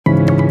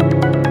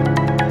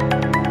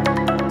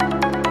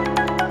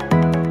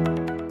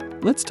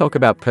Let's talk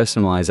about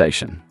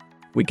personalization.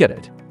 We get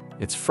it.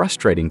 It's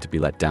frustrating to be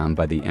let down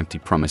by the empty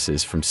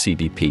promises from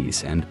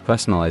CDPs and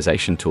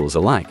personalization tools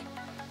alike.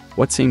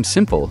 What seems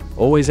simple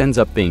always ends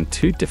up being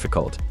too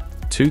difficult,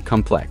 too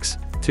complex,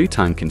 too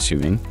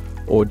time-consuming,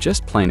 or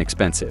just plain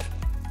expensive.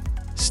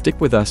 Stick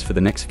with us for the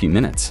next few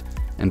minutes,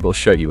 and we'll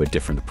show you a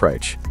different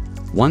approach.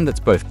 One that's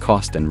both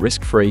cost and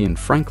risk-free and,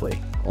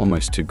 frankly,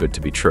 almost too good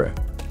to be true.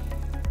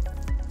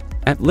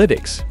 At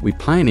Lytics, we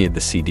pioneered the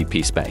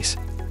CDP space.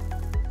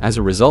 As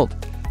a result,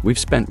 we've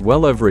spent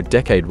well over a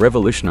decade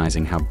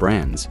revolutionizing how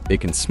brands,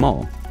 big and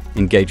small,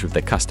 engage with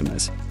their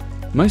customers.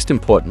 Most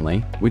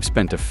importantly, we've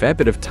spent a fair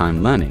bit of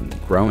time learning,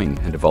 growing,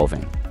 and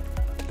evolving.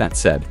 That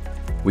said,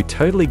 we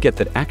totally get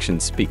that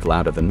actions speak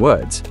louder than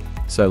words,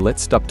 so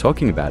let's stop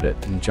talking about it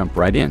and jump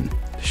right in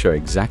to show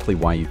exactly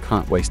why you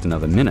can't waste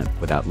another minute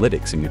without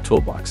Lytics in your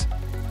toolbox.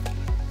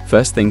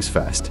 First things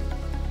first,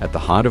 at the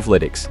heart of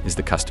Lytics is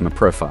the customer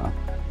profile.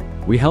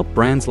 We help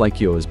brands like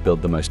yours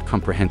build the most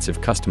comprehensive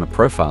customer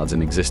profiles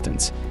in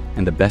existence,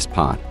 and the best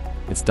part,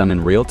 it's done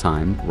in real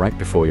time, right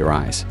before your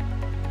eyes.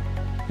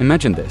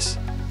 Imagine this.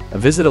 A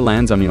visitor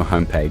lands on your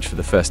homepage for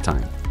the first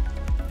time.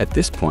 At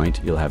this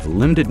point, you'll have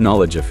limited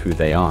knowledge of who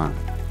they are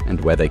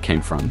and where they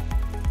came from,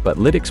 but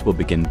Lytics will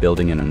begin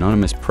building an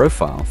anonymous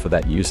profile for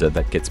that user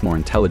that gets more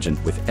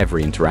intelligent with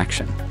every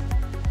interaction.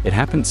 It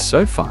happens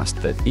so fast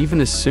that even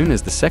as soon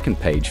as the second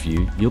page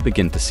view, you'll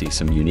begin to see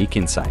some unique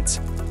insights.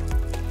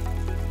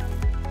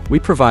 We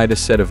provide a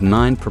set of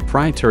 9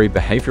 proprietary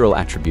behavioral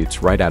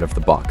attributes right out of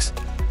the box.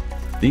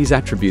 These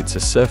attributes are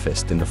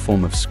surfaced in the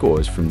form of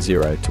scores from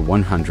 0 to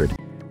 100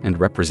 and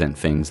represent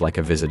things like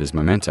a visitor's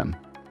momentum.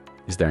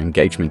 Is their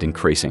engagement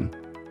increasing?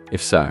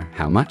 If so,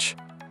 how much?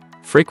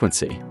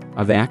 Frequency.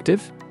 Are they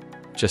active?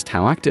 Just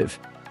how active?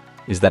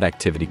 Is that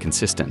activity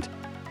consistent?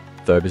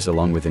 Those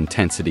along with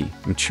intensity,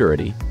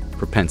 maturity,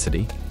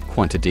 propensity,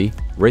 quantity,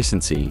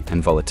 recency,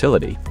 and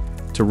volatility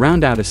to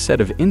round out a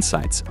set of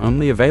insights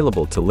only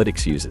available to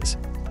Lytics users.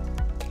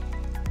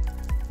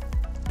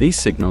 These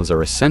signals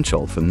are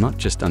essential for not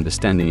just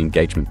understanding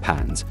engagement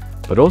patterns,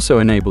 but also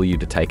enable you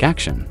to take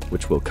action,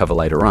 which we'll cover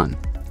later on.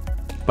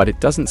 But it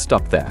doesn't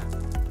stop there.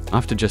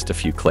 After just a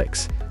few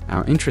clicks,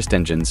 our interest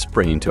engines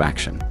spring into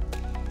action.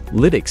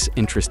 Lytics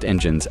interest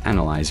engines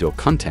analyze your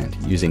content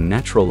using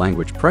natural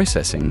language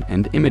processing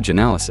and image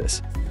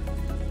analysis.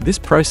 This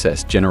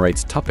process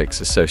generates topics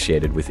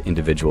associated with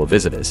individual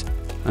visitors,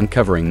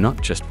 uncovering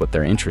not just what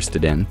they're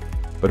interested in,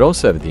 but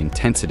also the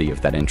intensity of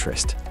that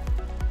interest.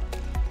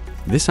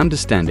 This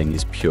understanding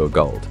is pure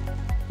gold.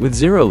 With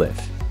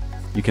ZeroLift,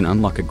 you can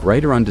unlock a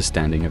greater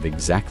understanding of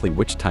exactly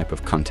which type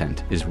of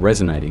content is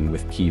resonating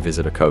with key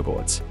visitor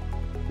cohorts,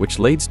 which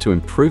leads to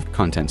improved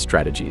content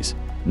strategies,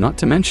 not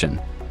to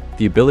mention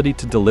the ability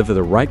to deliver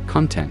the right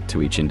content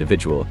to each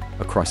individual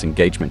across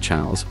engagement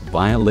channels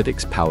via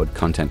Lytics-powered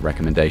content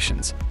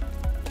recommendations.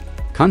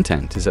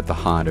 Content is at the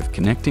heart of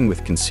connecting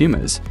with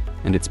consumers,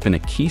 and it's been a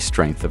key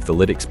strength of the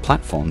Lytics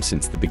platform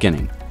since the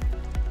beginning.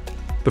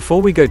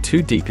 Before we go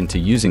too deep into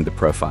using the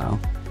profile,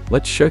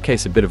 let's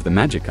showcase a bit of the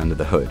magic under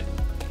the hood.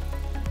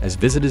 As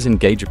visitors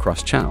engage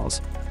across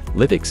channels,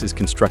 Lytics is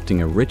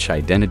constructing a rich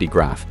identity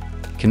graph,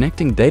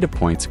 connecting data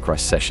points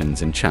across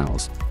sessions and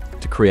channels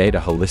to create a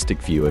holistic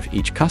view of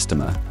each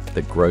customer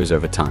that grows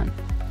over time.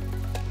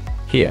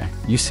 Here,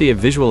 you see a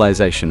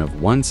visualization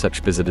of one such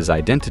visitor's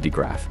identity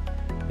graph.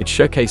 It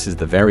showcases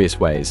the various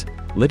ways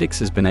Lytics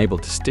has been able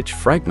to stitch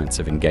fragments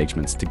of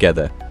engagements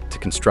together to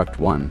construct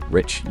one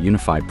rich,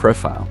 unified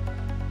profile,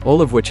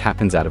 all of which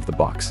happens out of the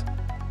box.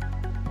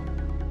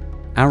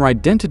 Our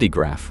identity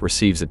graph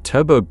receives a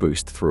turbo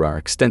boost through our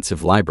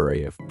extensive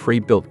library of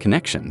pre-built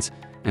connections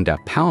and our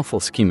powerful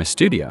Schema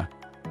Studio.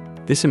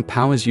 This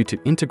empowers you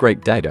to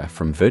integrate data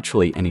from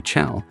virtually any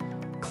channel,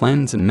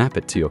 cleanse and map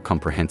it to your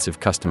comprehensive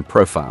customer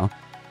profile,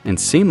 and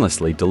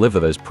seamlessly deliver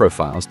those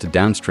profiles to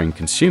downstream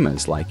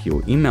consumers like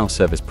your email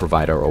service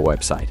provider or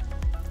website.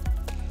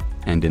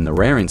 And in the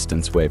rare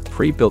instance where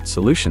pre-built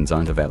solutions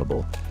aren't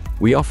available,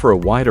 we offer a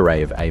wide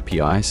array of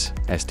APIs,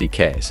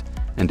 SDKs,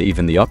 and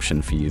even the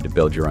option for you to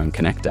build your own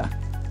connector.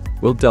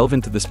 We'll delve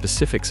into the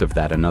specifics of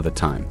that another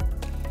time.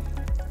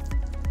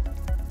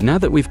 Now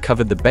that we've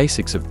covered the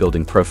basics of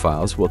building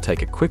profiles, we'll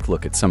take a quick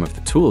look at some of the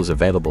tools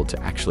available to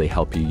actually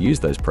help you use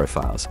those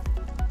profiles.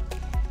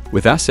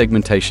 With our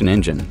segmentation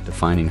engine,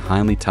 defining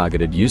highly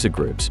targeted user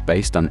groups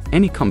based on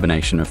any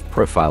combination of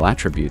profile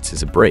attributes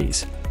is a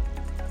breeze.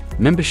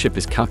 Membership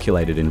is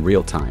calculated in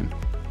real time,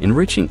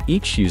 enriching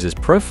each user's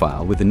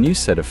profile with a new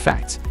set of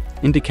facts,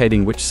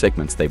 indicating which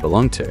segments they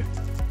belong to.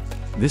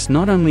 This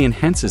not only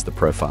enhances the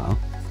profile,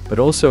 but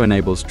also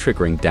enables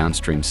triggering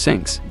downstream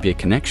syncs via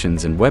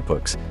connections and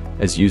webhooks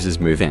as users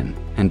move in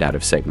and out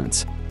of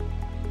segments.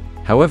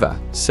 However,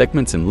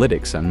 segments in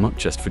Lytics are not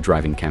just for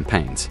driving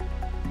campaigns.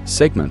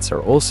 Segments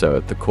are also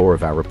at the core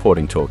of our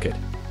reporting toolkit.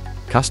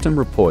 Custom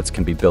reports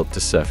can be built to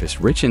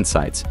surface rich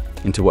insights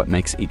into what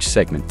makes each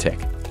segment tick.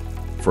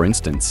 For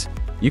instance,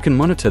 you can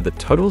monitor the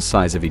total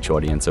size of each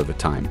audience over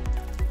time,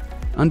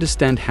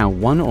 understand how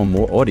one or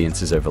more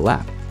audiences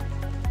overlap,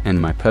 and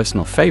my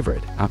personal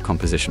favorite, our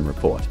composition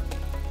report.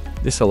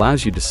 This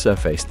allows you to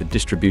surface the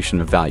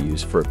distribution of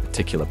values for a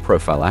particular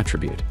profile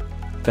attribute.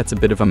 That's a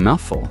bit of a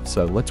mouthful,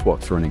 so let's walk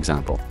through an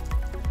example.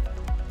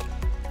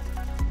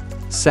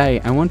 Say,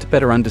 I want to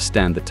better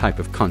understand the type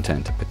of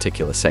content a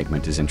particular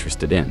segment is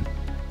interested in.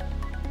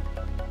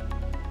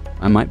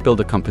 I might build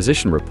a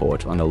composition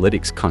report on a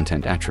Lytics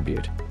content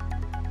attribute.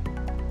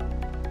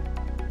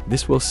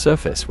 This will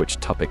surface which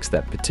topics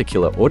that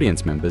particular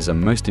audience members are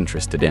most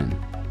interested in.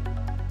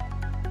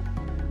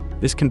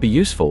 This can be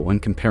useful when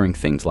comparing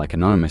things like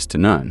anonymous to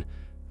known,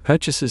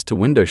 purchases to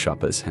window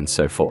shoppers, and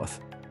so forth.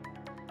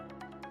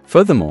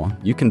 Furthermore,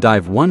 you can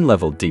dive one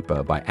level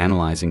deeper by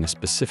analyzing a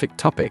specific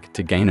topic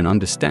to gain an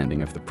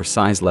understanding of the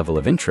precise level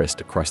of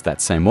interest across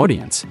that same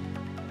audience.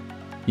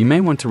 You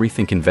may want to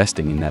rethink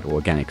investing in that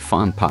organic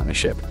farm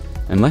partnership,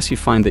 unless you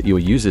find that your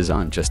users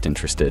aren't just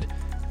interested,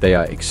 they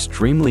are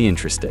extremely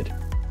interested.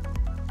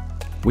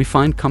 We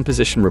find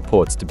composition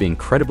reports to be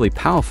incredibly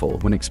powerful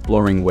when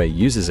exploring where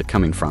users are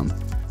coming from,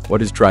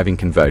 what is driving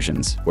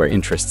conversions, where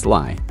interests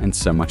lie, and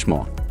so much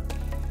more.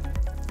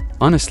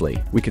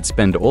 Honestly, we could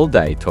spend all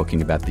day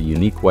talking about the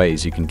unique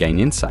ways you can gain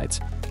insights,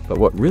 but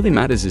what really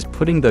matters is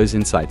putting those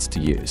insights to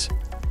use.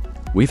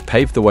 We've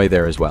paved the way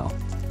there as well.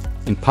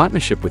 In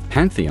partnership with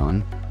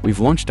Pantheon, we've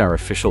launched our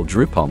official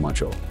Drupal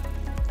module.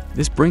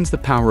 This brings the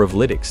power of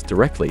Lytics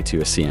directly to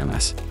your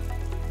CMS.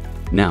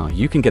 Now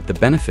you can get the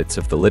benefits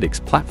of the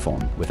Lytics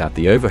platform without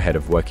the overhead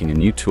of working a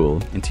new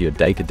tool into your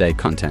day-to-day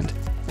content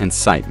and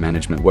site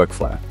management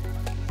workflow.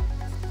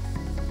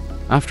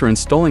 After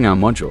installing our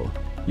module,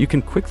 you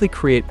can quickly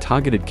create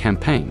targeted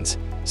campaigns,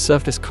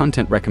 surface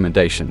content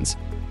recommendations,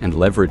 and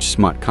leverage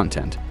smart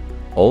content,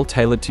 all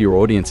tailored to your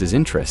audience's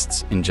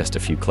interests in just a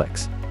few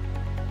clicks.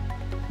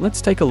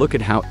 Let's take a look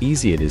at how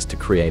easy it is to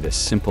create a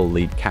simple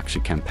lead capture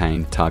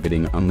campaign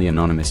targeting only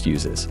anonymous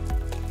users.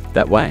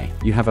 That way,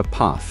 you have a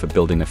path for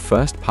building a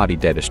first-party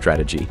data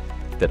strategy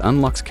that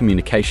unlocks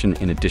communication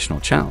in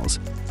additional channels,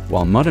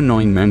 while not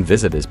annoying known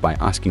visitors by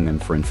asking them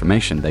for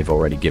information they've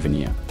already given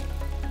you.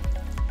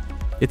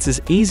 It's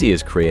as easy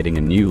as creating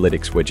a new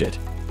Lytics widget.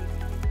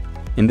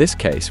 In this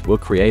case, we'll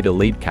create a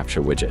lead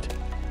capture widget.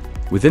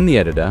 Within the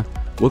editor,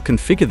 we'll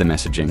configure the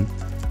messaging,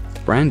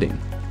 branding,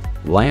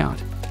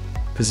 layout,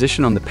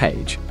 position on the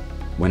page,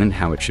 when and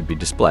how it should be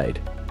displayed,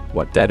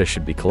 what data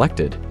should be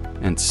collected,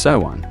 and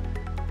so on.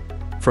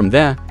 From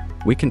there,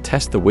 we can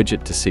test the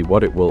widget to see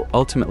what it will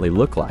ultimately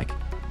look like,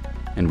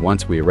 and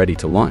once we are ready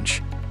to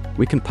launch,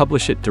 we can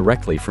publish it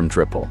directly from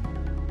Drupal.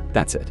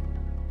 That's it.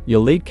 Your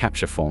lead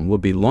capture form will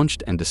be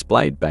launched and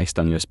displayed based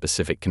on your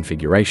specific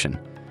configuration.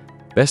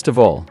 Best of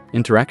all,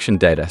 interaction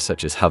data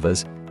such as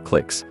hovers,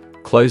 clicks,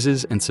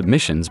 closes, and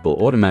submissions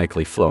will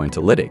automatically flow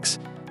into Lytics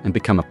and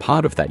become a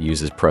part of that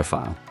user's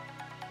profile.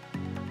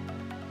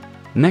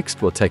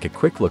 Next, we'll take a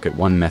quick look at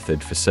one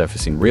method for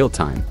surfacing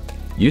real-time,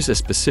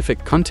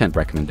 user-specific content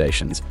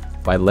recommendations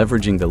by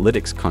leveraging the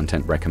Lytics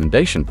content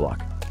recommendation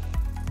block.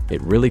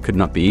 It really could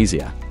not be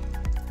easier.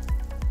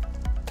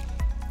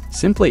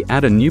 Simply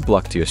add a new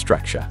block to your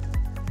structure.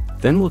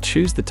 Then we'll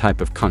choose the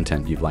type of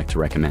content you'd like to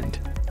recommend.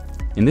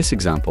 In this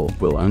example,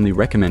 we'll only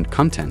recommend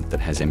content that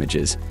has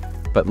images,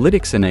 but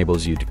Lytics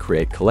enables you to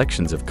create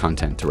collections of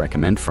content to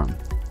recommend from.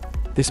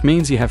 This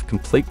means you have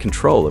complete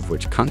control of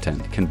which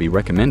content can be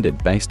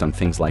recommended based on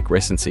things like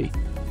recency,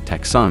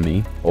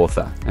 taxonomy,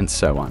 author, and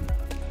so on.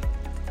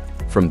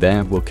 From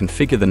there, we'll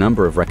configure the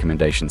number of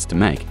recommendations to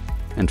make,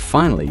 and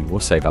finally, we'll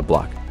save our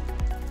block.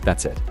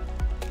 That's it.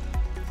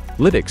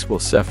 Lytics will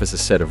surface a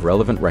set of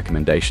relevant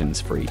recommendations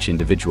for each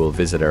individual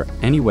visitor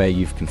anywhere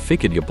you've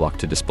configured your block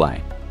to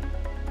display.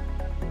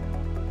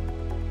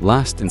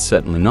 Last and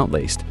certainly not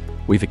least,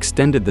 we've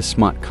extended the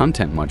Smart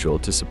Content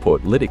module to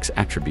support Lytics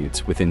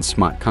attributes within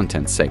Smart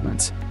Content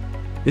segments.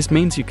 This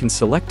means you can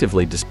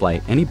selectively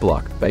display any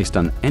block based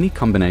on any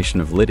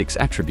combination of Lytics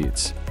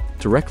attributes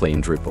directly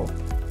in Drupal.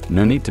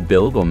 No need to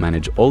build or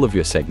manage all of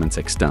your segments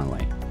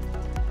externally.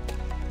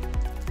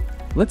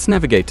 Let's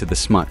navigate to the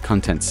Smart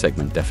Content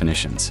segment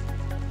definitions.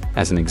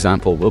 As an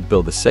example, we'll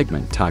build a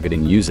segment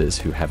targeting users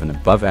who have an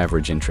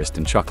above-average interest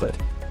in chocolate,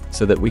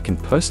 so that we can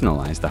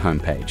personalize the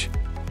homepage.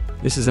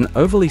 This is an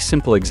overly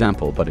simple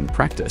example, but in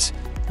practice,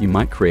 you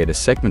might create a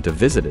segment of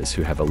visitors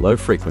who have a low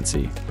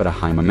frequency but a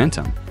high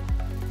momentum.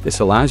 This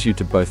allows you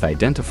to both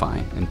identify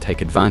and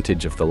take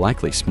advantage of the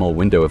likely small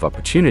window of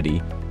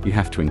opportunity you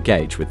have to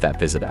engage with that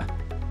visitor.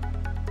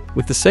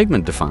 With the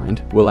segment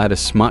defined, we'll add a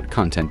Smart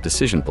Content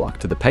decision block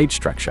to the page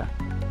structure.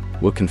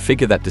 We'll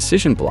configure that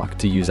decision block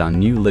to use our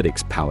new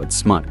Lytics-powered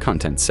Smart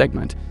Content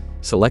segment,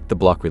 select the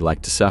block we'd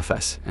like to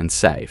surface, and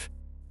save.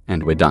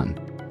 And we're done.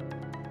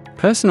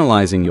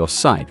 Personalizing your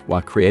site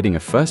while creating a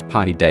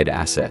first-party data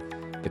asset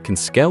that can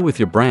scale with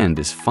your brand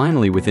is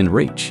finally within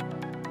reach.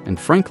 And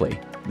frankly,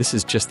 this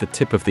is just the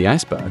tip of the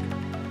iceberg.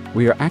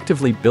 We are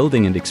actively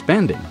building and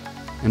expanding,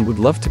 and would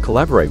love to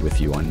collaborate with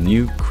you on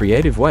new,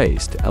 creative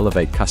ways to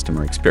elevate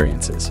customer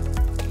experiences.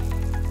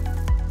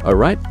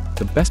 Alright,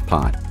 the best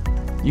part.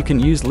 You can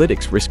use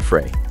Lytics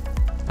risk-free.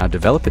 Our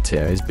developer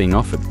tier is being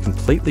offered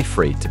completely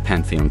free to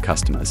Pantheon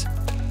customers.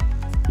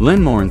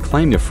 Learn more and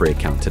claim your free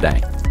account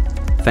today.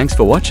 Thanks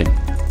for watching.